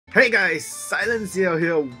Hey guys, SilentCiel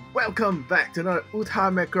here. Welcome back to another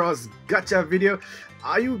歌マクロス gacha video.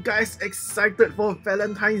 Are you guys excited for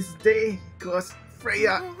Valentine's Day? Because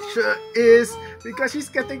Freya sure is, because she's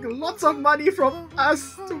getting lots of money from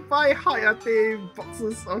us to buy Hayate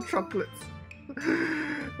boxes of chocolates.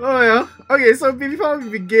 Oh yeah. Okay, so before we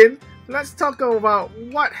begin, let's talk about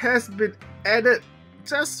what has been added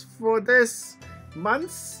just for this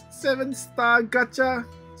month's 7-star gacha.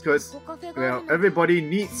 Because, well, everybody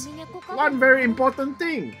needs one very important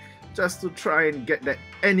thing just to try and get that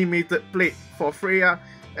animated plate for Freya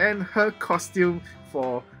and her costume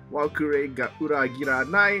for Walkure ga Uragira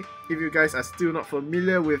Nai. If you guys are still not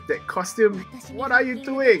familiar with that costume, what are you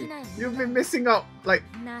doing? You've been missing out like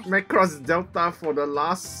Macross Delta for the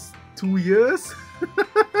last 2 years.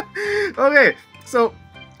 Okay, so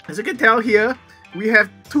as you can tell here, we have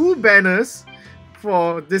 2 banners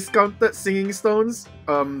for discounted singing stones.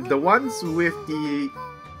 The ones with the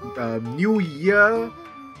New Year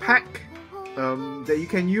pack that you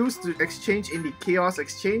can use to exchange in the Chaos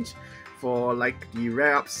Exchange for like the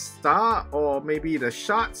Rare Up Star, or maybe the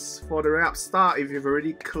shards for the Rare Up Star if you've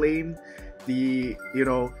already claimed the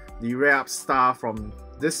the Rare Up Star from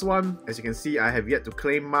this one. As you can see, I have yet to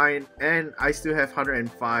claim mine, and I still have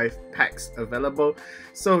 105 packs available.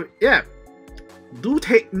 So yeah, do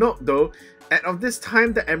take note though, as of this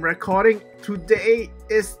time that I'm recording, today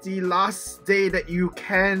is the last day that you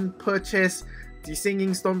can purchase the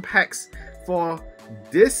Singing Stone packs for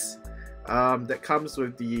this that comes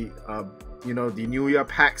with the the New Year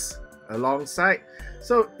packs alongside.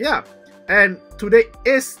 So yeah, and today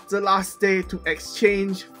is the last day to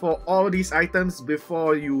exchange for all these items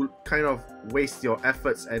before you kind of waste your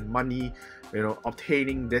efforts and money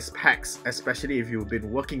obtaining these packs, especially if you've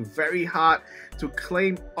been working very hard to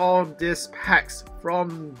claim all these packs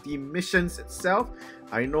from the missions itself.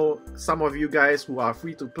 I know some of you guys who are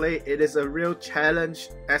free to play, it is a real challenge,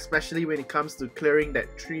 especially when it comes to clearing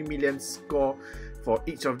that 3 million score for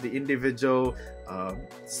each of the individual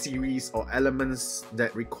series or elements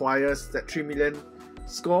that requires that 3 million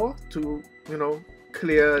score to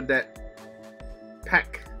clear that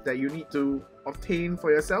pack that you need to obtain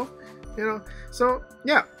for yourself. So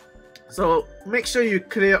yeah, so make sure you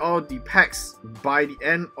clear all the packs by the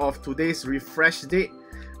end of today's refresh date,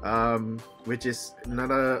 which is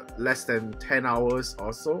another less than 10 hours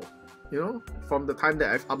or so, from the time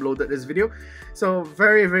that I've uploaded this video. So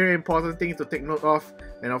very important thing to take note of,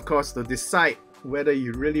 and of course to decide whether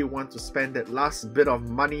you really want to spend that last bit of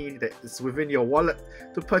money that is within your wallet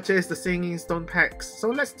to purchase the Singing Stone packs. So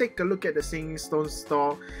let's take a look at the Singing Stone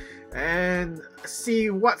store and see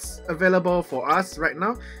what's available for us right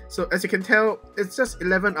now. So as you can tell, it's just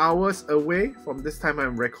 11 hours away from this time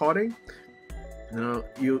I'm recording.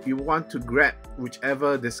 You want to grab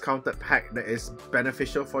whichever discounted pack that is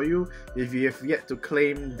beneficial for you. If you have yet to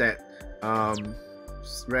claim that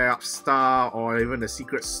Rare Up Star or even the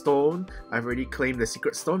Secret Stone, I've already claimed the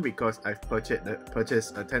Secret Stone because I've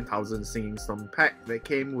purchased a 10,000 Singing Stone pack that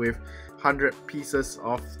came with 100 pieces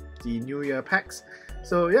of the New Year packs.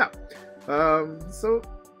 So yeah, so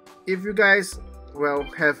if you guys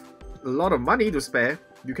have a lot of money to spare,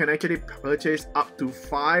 you can actually purchase up to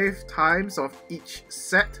 5 times of each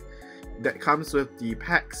set that comes with the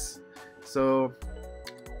packs. So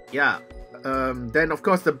yeah, then of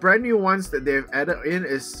course the brand new ones that they've added in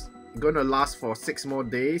is gonna last for 6 more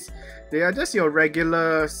days. They are just your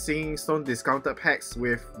regular Singing Stone discounted packs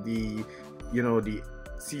with the the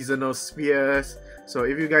seasonal spheres. So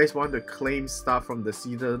if you guys want to claim stuff from the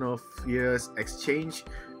seasonal spheres exchange,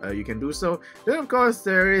 you can do so. Then of course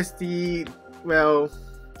there is the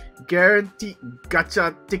guaranteed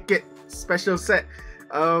gacha ticket special set.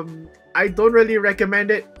 I don't really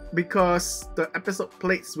recommend it because the episode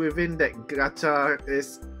plates within that gacha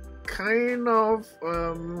is kind of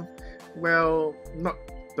not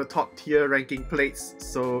the top tier ranking plates,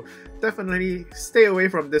 so definitely stay away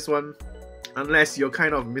from this one unless you're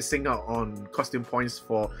kind of missing out on costume points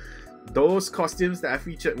for those costumes that are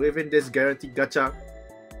featured within this guaranteed gacha.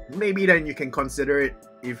 Maybe then you can consider it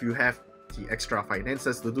if you have the extra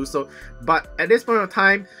finances to do so, but at this point of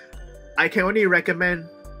time I can only recommend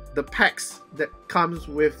the packs that comes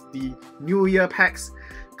with the New Year packs,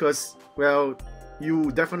 because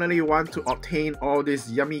you definitely want to obtain all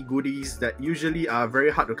these yummy goodies that usually are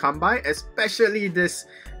very hard to come by, especially this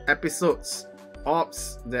episode's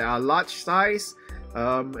orbs that are large size,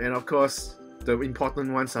 and of course the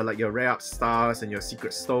important ones are like your Rare Up Stars and your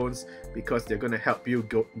Secret Stones, because they're gonna help you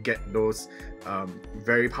get those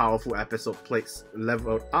very powerful episode plates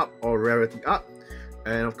leveled up or rarity up.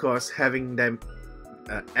 And of course having them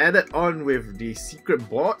added on with the secret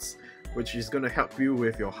boards which is going to help you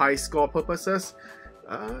with your high score purposes.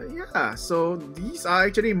 Yeah, so these are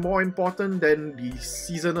actually more important than the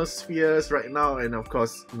seasonal spheres right now, and of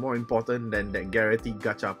course more important than that guaranteed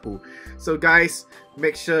gacha pool. So guys,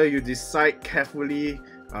 make sure you decide carefully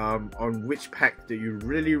on which pack that you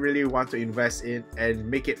really want to invest in, and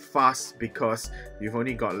make it fast because you've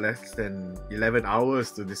only got less than 11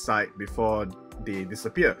 hours to decide before they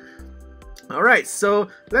disappear. Alright, so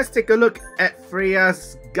let's take a look at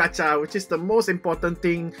Freya's gacha, which is the most important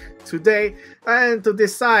thing today, and to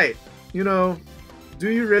decide, you know, do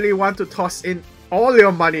you really want to toss in all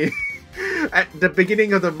your money at the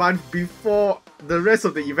beginning of the month before the rest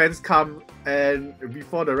of the events come and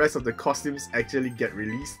before the rest of the costumes actually get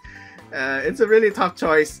released? It's a really tough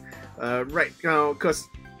choice right now, because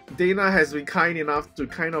Dana has been kind enough to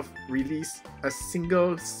kind of release a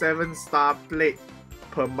single 7-star plate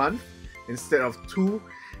per month instead of 2,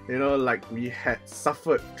 you know, like we had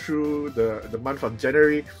suffered through the month of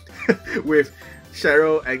January with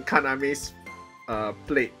Cheryl and Kaname's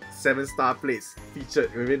plate, 7-star plates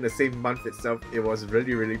featured within the same month itself. It was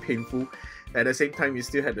really painful. At the same time, you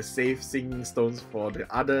still had to save singing stones for the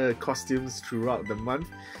other costumes throughout the month.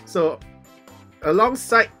 So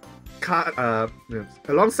alongside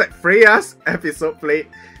Freya's episode plate,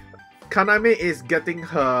 Kaname is getting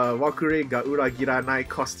her Wakure Gaura Giranai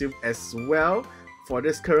costume as well for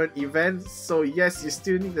this current event. So yes, you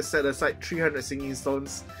still need to set aside 300 singing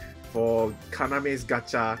stones for Kaname's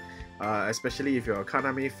gacha, especially if you're a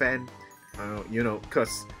Kaname fan, you know,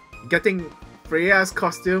 because getting Freya's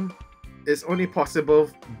costume is only possible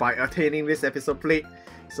by attaining this episode plate.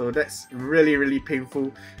 So that's really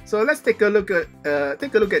painful. So let's take a look at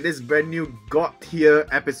this brand new God tier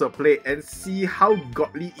episode plate and see how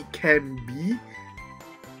godly it can be.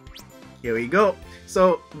 Here we go.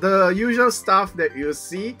 So the usual stuff that you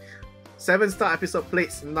see, 7-star episode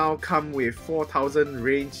plates now come with 4000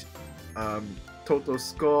 range total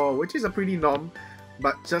score, which is a pretty norm,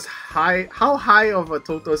 but just how high of a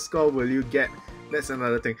total score will you get? That's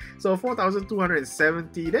another thing. So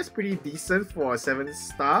 4270, that's pretty decent for a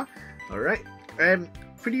 7-star. Alright, and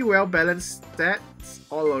pretty well balanced stats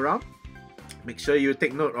all around. Make sure you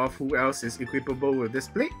take note of who else is equipable with this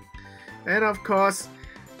plate. And of course,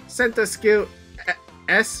 center skill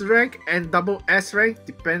S rank and double S rank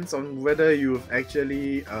depends on whether you've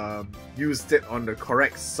actually used it on the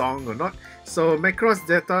correct song or not. So Macross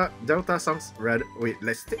Delta songs, wait,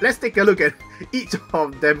 let's take a look at each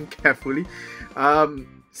of them carefully.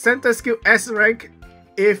 Center skill S rank,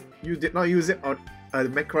 if you did not use it on a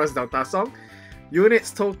Macross Delta song,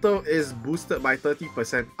 units total is boosted by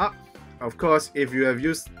 30% up. Of course, if you have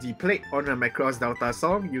used the plate on a Macross Delta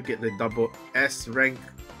song, you get the double S rank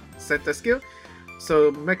center skill.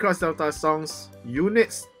 So Macross Delta songs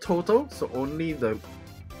units total, so only the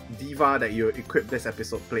diva that you equip this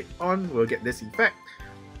episode plate on will get this effect.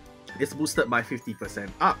 It's boosted by 50%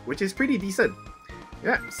 up, which is pretty decent.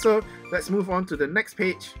 Yeah, so let's move on to the next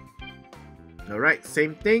page. Alright,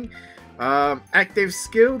 same thing. Active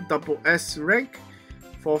skill, double S rank.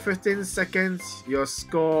 For 15 seconds, your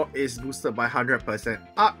score is boosted by 100%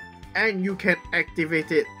 up, and you can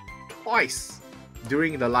activate it twice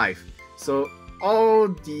during the live. So all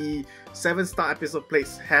the 7-star episode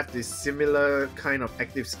plates have this similar kind of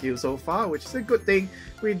active skill so far, which is a good thing.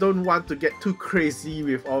 We don't want to get too crazy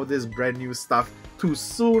with all this brand new stuff too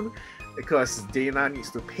soon, because Dana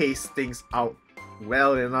needs to pace things out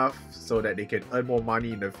well enough so that they can earn more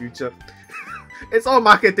money in the future. It's all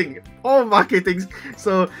marketing,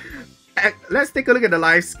 So let's take a look at the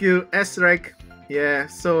live skill S rank. Yeah,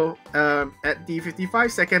 so at the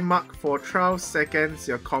 55-second mark, for 12 seconds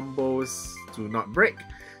your combos do not break.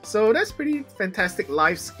 So that's pretty fantastic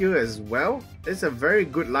live skill as well. It's a very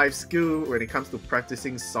good live skill when it comes to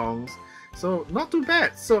practicing songs, so not too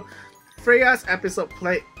bad. So Freya's episode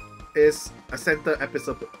plate is a center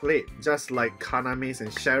episode plate, just like Kaname's and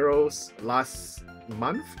Cheryl's last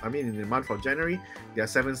month. I mean, in the month of January, their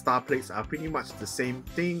 7-star plates are pretty much the same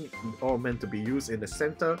thing, all meant to be used in the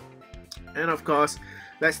center. And of course,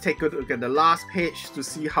 let's take a look at the last page to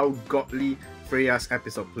see how godly Freya's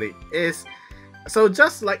episode plate is. So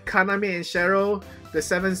just like Kaname and Cheryl, the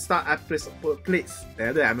 7-star episode plates,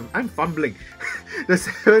 I'm fumbling. The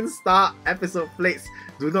 7-star episode plates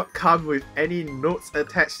do not come with any notes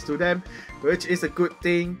attached to them, which is a good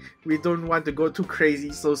thing. We don't want to go too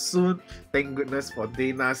crazy so soon. Thank goodness for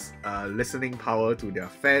Dana's listening power to their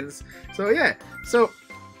fans. So yeah, so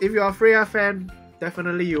if you're a Freya fan,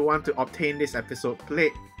 definitely you want to obtain this episode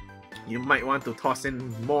plate. You might want to toss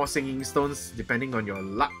in more singing stones depending on your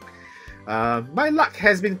luck. My luck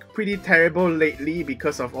has been pretty terrible lately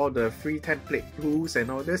because of all the free template rules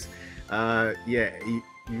and all this. yeah,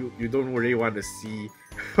 you don't really want to see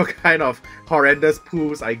what kind of horrendous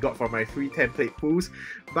pools I got from my free template pools.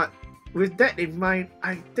 But with that in mind,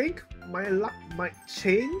 I think my luck might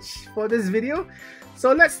change for this video.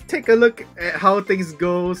 So let's take a look at how things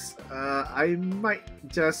goes. I might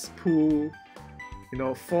just pull,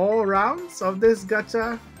 4 rounds of this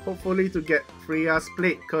gacha, hopefully to get Freya's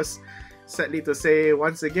plate, because sadly to say,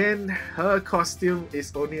 once again, her costume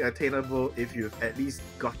is only attainable if you've at least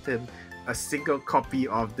gotten a single copy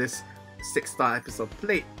of this 6-star episode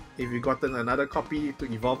plate. If you've gotten another copy to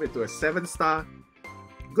evolve it to a 7-star,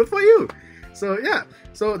 good for you! So yeah,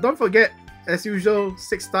 so don't forget, as usual,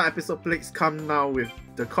 6-star episode plates come now with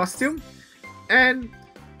the costume and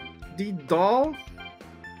the doll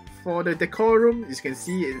for the decor room. As you can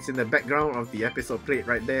see, it's in the background of the episode plate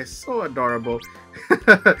right there. So adorable.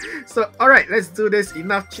 So alright, let's do this.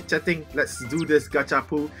 Enough chit-chatting. Let's do this gacha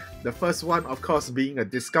pool. The first one, of course, being a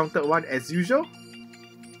discounted one as usual.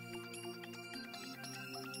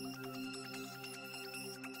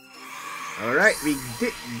 Alright, we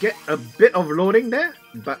did get a bit of loading there,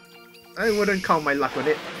 but I wouldn't count my luck on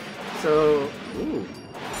it. So, ooh.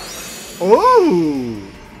 Oh!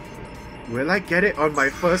 Will I get it on my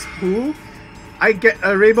first pool? I get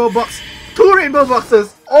a rainbow box. 2 rainbow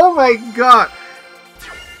boxes! Oh my god!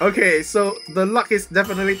 Okay, so the luck is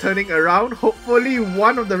definitely turning around. Hopefully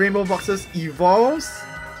one of the rainbow boxes evolves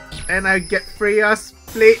and I get Freya's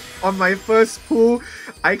plate on my first pool.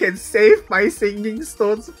 I can save my singing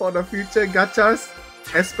stones for the future gachas,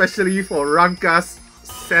 especially for Ranka's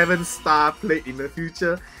 7-star plate in the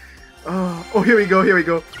future. Oh, here we go, here we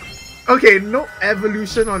go. Okay, no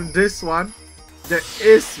evolution on this one. There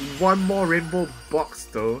is one more rainbow box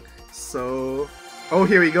though. So, oh,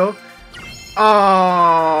 here we go.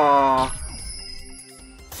 Oh.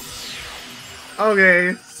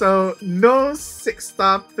 Okay, so no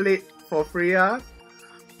 6-star plate for Freya,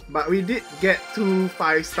 but we did get 2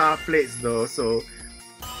 5-star plates though. So,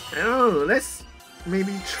 I don't know, let's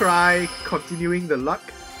maybe try continuing the luck.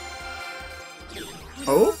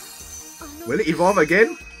 Oh, will it evolve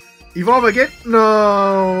again? Evolve again?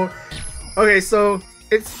 No. Okay, so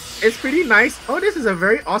it's pretty nice. Oh, this is a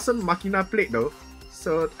very awesome Machina plate though.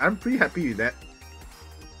 So I'm pretty happy with that.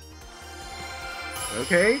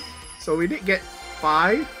 Okay, so we did get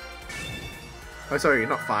 5. Oh, sorry,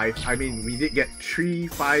 not 5. I mean, we did get 3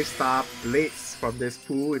 5-star plates from this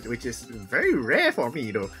pool, which is very rare for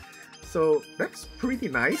me though. So that's pretty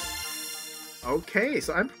nice. Okay,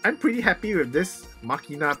 so I'm pretty happy with this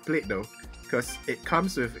Machina plate though, because it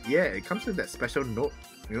comes with, yeah, it comes with that special note.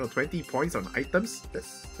 20 points on items.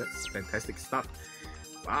 That's fantastic stuff.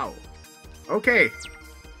 Wow. Okay,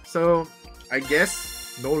 so I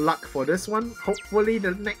guess no luck for this one. Hopefully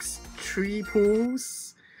the next 3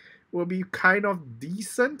 pools will be kind of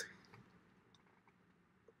decent.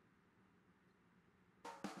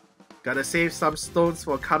 Gotta save some stones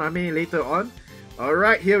for Kaname later on.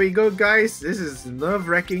 Alright, here we go guys. This is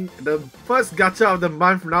nerve-wracking. The first gacha of the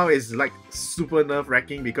month now is like super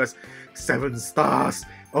nerve-wracking because 7 stars.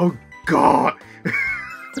 Oh god.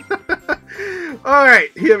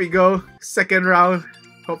 Alright, here we go. Second round.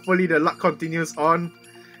 Hopefully the luck continues on.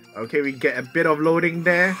 Okay, we get a bit of loading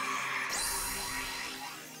there.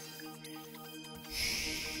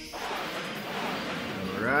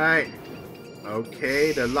 Alright.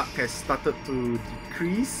 Okay, the luck has started to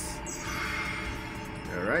decrease.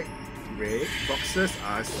 Alright, red boxes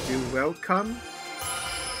are still welcome.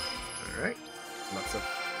 Alright, lots of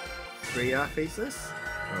Freya faces.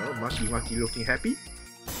 Oh, Maki looking happy.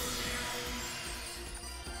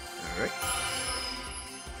 Alright,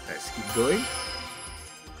 let's keep going.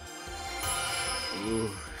 Ooh,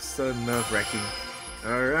 so nerve-wracking.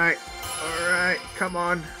 Alright, come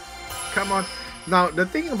on. Come on. Now, the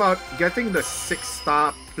thing about getting the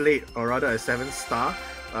 6-star plate, or rather a 7-star,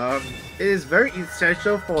 it is very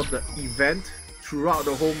essential for the event throughout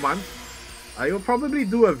the whole month. I will probably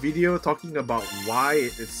do a video talking about why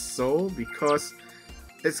it is so, because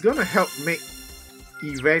it's gonna help make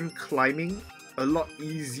event climbing a lot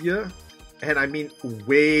easier, and I mean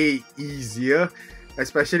way easier,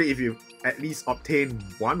 especially if you at least obtain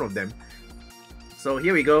one of them. So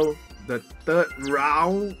here we go, the 3rd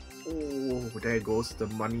round. Oh, there goes the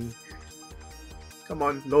money. Come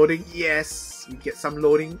on, loading. Yes, we get some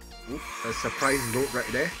loading. Ooh, a surprise load right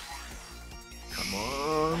there. Come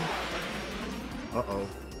on. Uh-oh.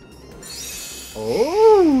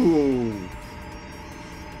 Oh!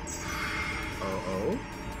 Uh-oh.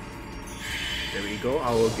 There we go,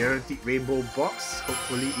 our guaranteed rainbow box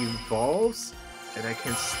hopefully evolves. And I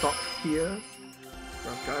can stop here.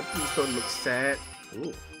 Ranka, please don't look sad.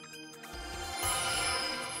 Ooh.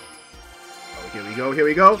 Here we go, here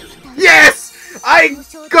we go. Yes! I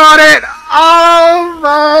got it! Oh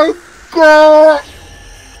my god!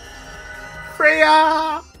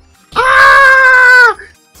 Freya! Ah!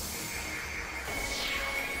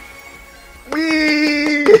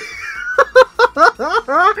 Wee!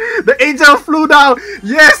 The angel flew down!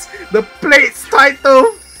 Yes! The plate's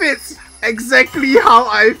title fits exactly how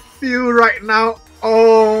I feel right now.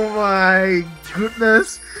 Oh my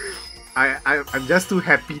goodness! I'm just too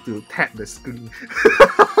happy to tap the screen.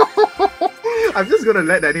 I'm just gonna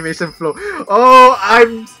let the animation flow.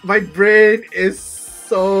 Oh, my brain is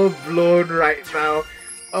so blown right now.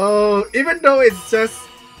 Oh, even though it's just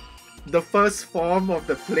the first form of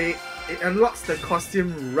the plate, it unlocks the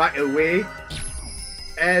costume right away,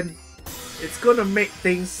 and it's gonna make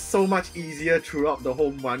things so much easier throughout the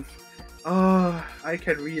whole month. Oh, I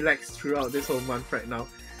can relax throughout this whole month right now.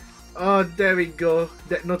 Oh, there we go.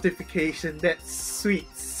 That notification, that sweet,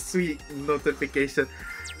 sweet notification.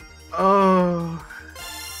 Oh,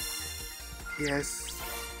 yes.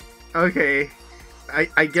 Okay,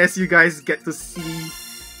 I guess you guys get to see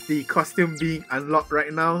the costume being unlocked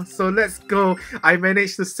right now. So let's go. I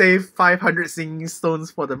managed to save 500 singing stones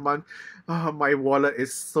for the month. Oh, my wallet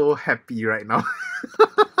is so happy right now.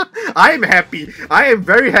 I'm happy. I am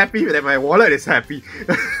very happy that my wallet is happy.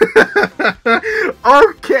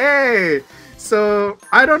 Okay. So,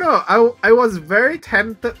 I don't know. I was very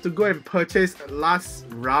tempted to go and purchase last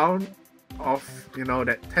round of, you know,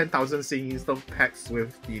 that 10,000 singing stone packs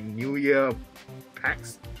with the New Year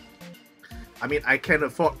packs. I mean, I can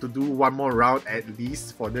afford to do one more round at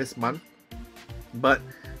least for this month. But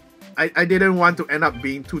I didn't want to end up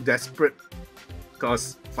being too desperate,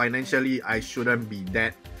 because financially I shouldn't be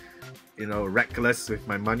that, you know, reckless with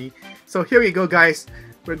my money. So here we go, guys.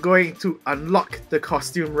 We're going to unlock the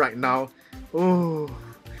costume right now. Oh,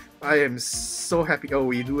 I am so happy. Oh,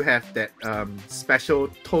 we do have that special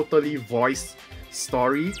totally voiced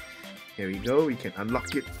story. Here we go. We can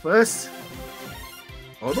unlock it first.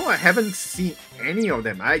 Although I haven't seen any of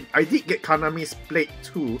them. I did get Kanami's plate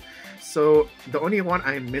too. So the only one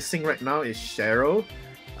I'm missing right now is Cheryl,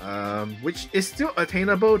 which is still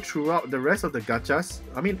attainable throughout the rest of the gachas.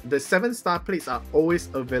 I mean, the 7-star plates are always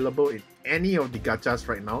available in any of the gachas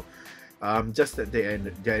right now. Just that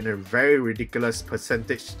they're in a very ridiculous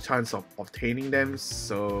percentage chance of obtaining them.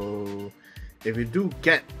 So if you do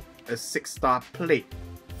get a 6-star plate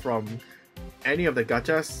from any of the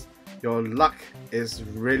gachas, your luck is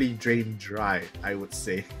really drained dry, I would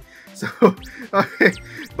say. So, okay,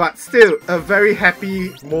 but still a very happy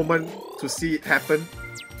moment to see it happen.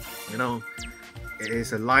 You know, it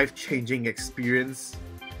is a life-changing experience.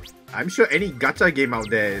 I'm sure any gacha game out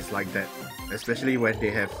there is like that, especially when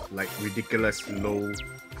they have like ridiculous low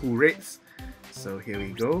pull rates. So here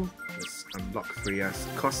we go. Let's unlock Freya's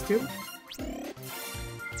costume.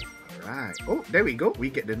 Alright. Oh, there we go. We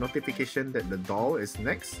get the notification that the doll is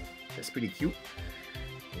next. That's pretty cute.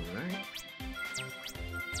 Alright.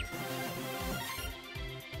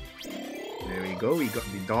 There we go. We got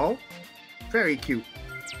the doll. Very cute.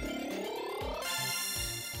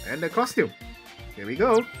 And the costume. Here we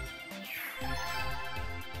go.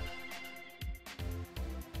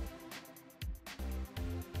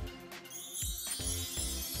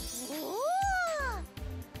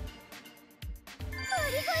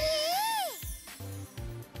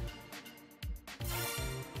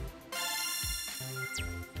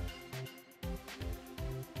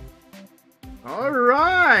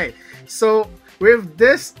 Alright, so with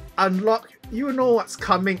this unlock, you know what's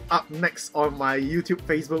coming up next on my YouTube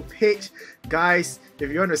Facebook page. Guys,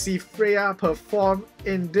 if you want to see Freya perform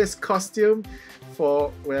in this costume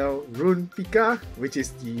for, well, Rune Pika, which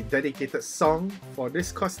is the dedicated song for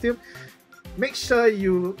this costume, make sure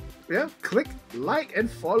you click like and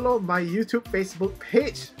follow my YouTube Facebook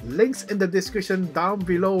page. Links in the description down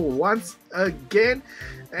below once again.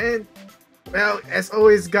 And well, as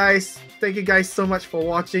always, guys, thank you guys so much for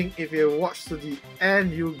watching. If you watched to the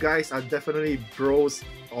end, you guys are definitely bros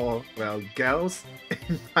or, well, gals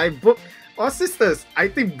in my book, or sisters. I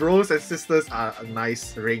think bros and sisters are a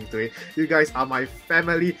nice ring to it. You guys are my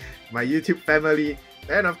family, my YouTube family,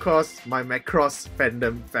 and of course my Macross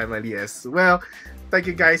fandom family as well. Thank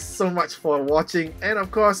you guys so much for watching, and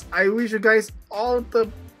of course I wish you guys all the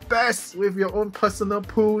best with your own personal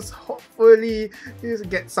pools. Hopefully you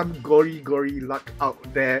get some gory luck out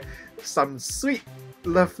there, some sweet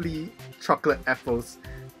lovely chocolate apples,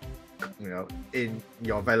 you know, in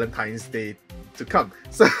your Valentine's Day to come.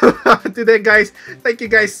 So today, guys, thank you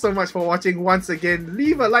guys so much for watching once again.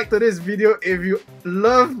 Leave a like to this video if you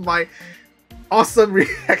love my awesome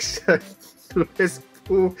reaction to this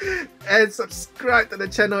and subscribe to the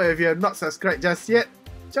channel if you have not subscribed just yet,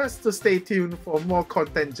 just to stay tuned for more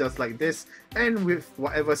content just like this and with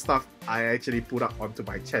whatever stuff I actually put up onto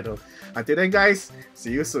my channel. Until then guys,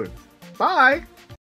 see you soon. Bye!